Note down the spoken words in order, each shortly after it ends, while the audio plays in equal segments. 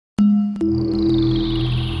Okay,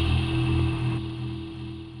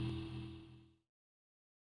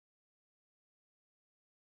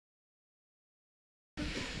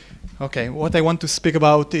 what I want to speak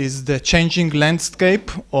about is the changing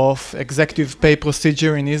landscape of executive pay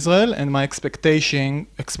procedure in Israel and my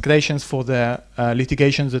expectations for the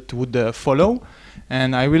litigations that would follow.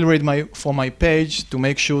 And I will read from my page to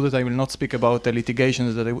make sure that I will not speak about the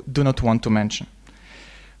litigations that I do not want to mention.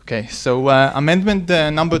 Okay, so amendment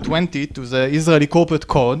number 20 to the Israeli Corporate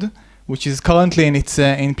Code, which is currently in its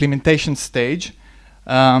implementation stage,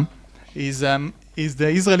 is the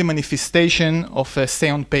Israeli manifestation of a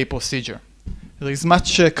say-on-pay procedure. There is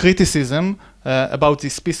much criticism about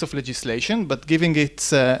this piece of legislation, but given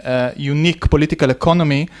its unique political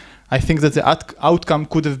economy, I think that the outcome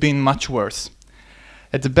could have been much worse.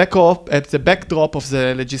 At the backdrop of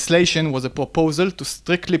the legislation was a proposal to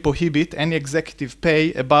strictly prohibit any executive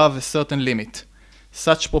pay above a certain limit.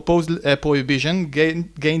 Such prohibition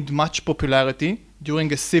gained much popularity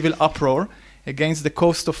during a civil uproar against the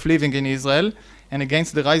cost of living in Israel and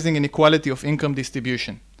against the rising inequality of income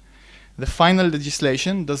distribution. The final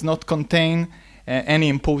legislation does not contain any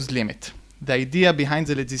imposed limit. The idea behind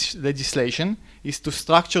the legislation is to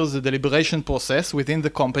structure the deliberation process within the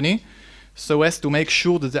company so as to make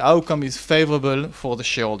sure that the outcome is favorable for the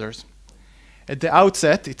shareholders. At the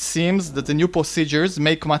outset, it seems that the new procedures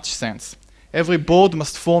make much sense. Every board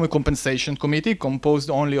must form a compensation committee composed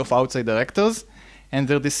only of outside directors, and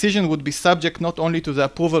their decision would be subject not only to the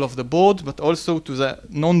approval of the board, but also to the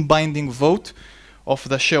non-binding vote of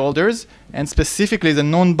the shareholders, and specifically the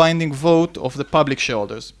non-binding vote of the public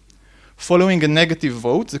shareholders. Following a negative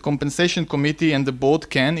vote, the compensation committee and the board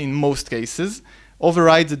can, in most cases,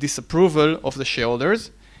 override the disapproval of the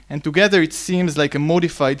shareholders, and together it seems like a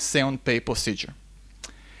modified say-on-pay procedure.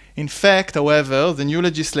 In fact, however, the new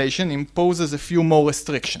legislation imposes a few more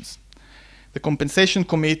restrictions. The compensation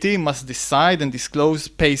committee must decide and disclose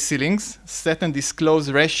pay ceilings, set and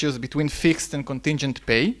disclose ratios between fixed and contingent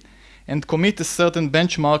pay, and commit a certain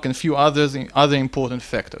benchmark and few other important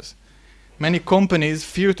factors. Many companies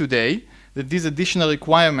fear today that these additional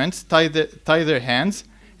requirements tie their hands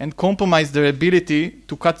and compromise their ability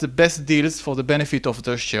to cut the best deals for the benefit of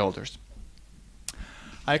their shareholders.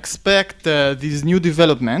 I expect these new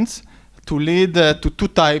developments to lead to two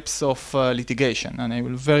types of litigation, and I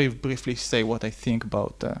will very briefly say what I think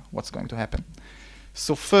about what's going to happen.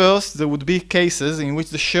 So first, there would be cases in which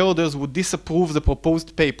the shareholders would disapprove the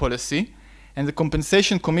proposed pay policy, and the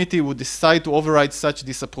compensation committee would decide to override such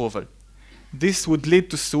disapproval. This would lead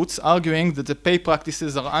to suits arguing that the pay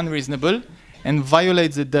practices are unreasonable and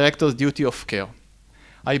violate the director's duty of care.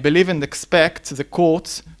 I believe and expect the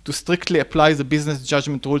courts to strictly apply the business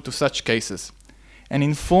judgment rule to such cases. An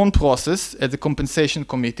informed process at the compensation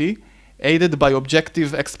committee, aided by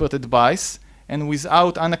objective expert advice and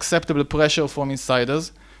without unacceptable pressure from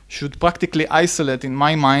insiders, should practically isolate, in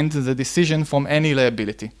my mind, the decision from any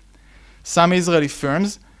liability. Some Israeli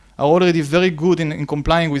firms are already very good in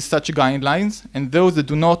complying with such guidelines, and those that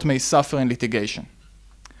do not may suffer in litigation.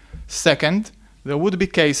 Second, there would be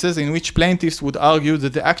cases in which plaintiffs would argue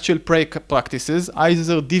that the actual pay practices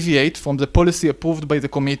either deviate from the policy approved by the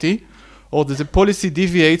committee or that the policy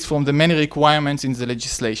deviates from the many requirements in the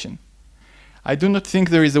legislation. I do not think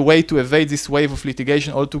there is a way to evade this wave of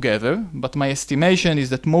litigation altogether, but my estimation is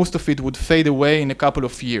that most of it would fade away in a couple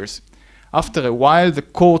of years. After a while, the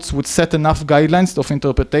courts would set enough guidelines of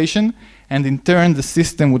interpretation, and in turn, the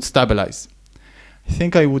system would stabilize. I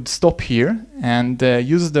think I would stop here and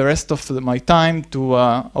use the rest of my time to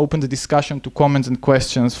open the discussion to comments and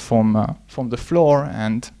questions from the floor,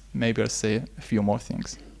 and maybe I'll say a few more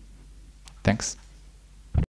things. Thanks.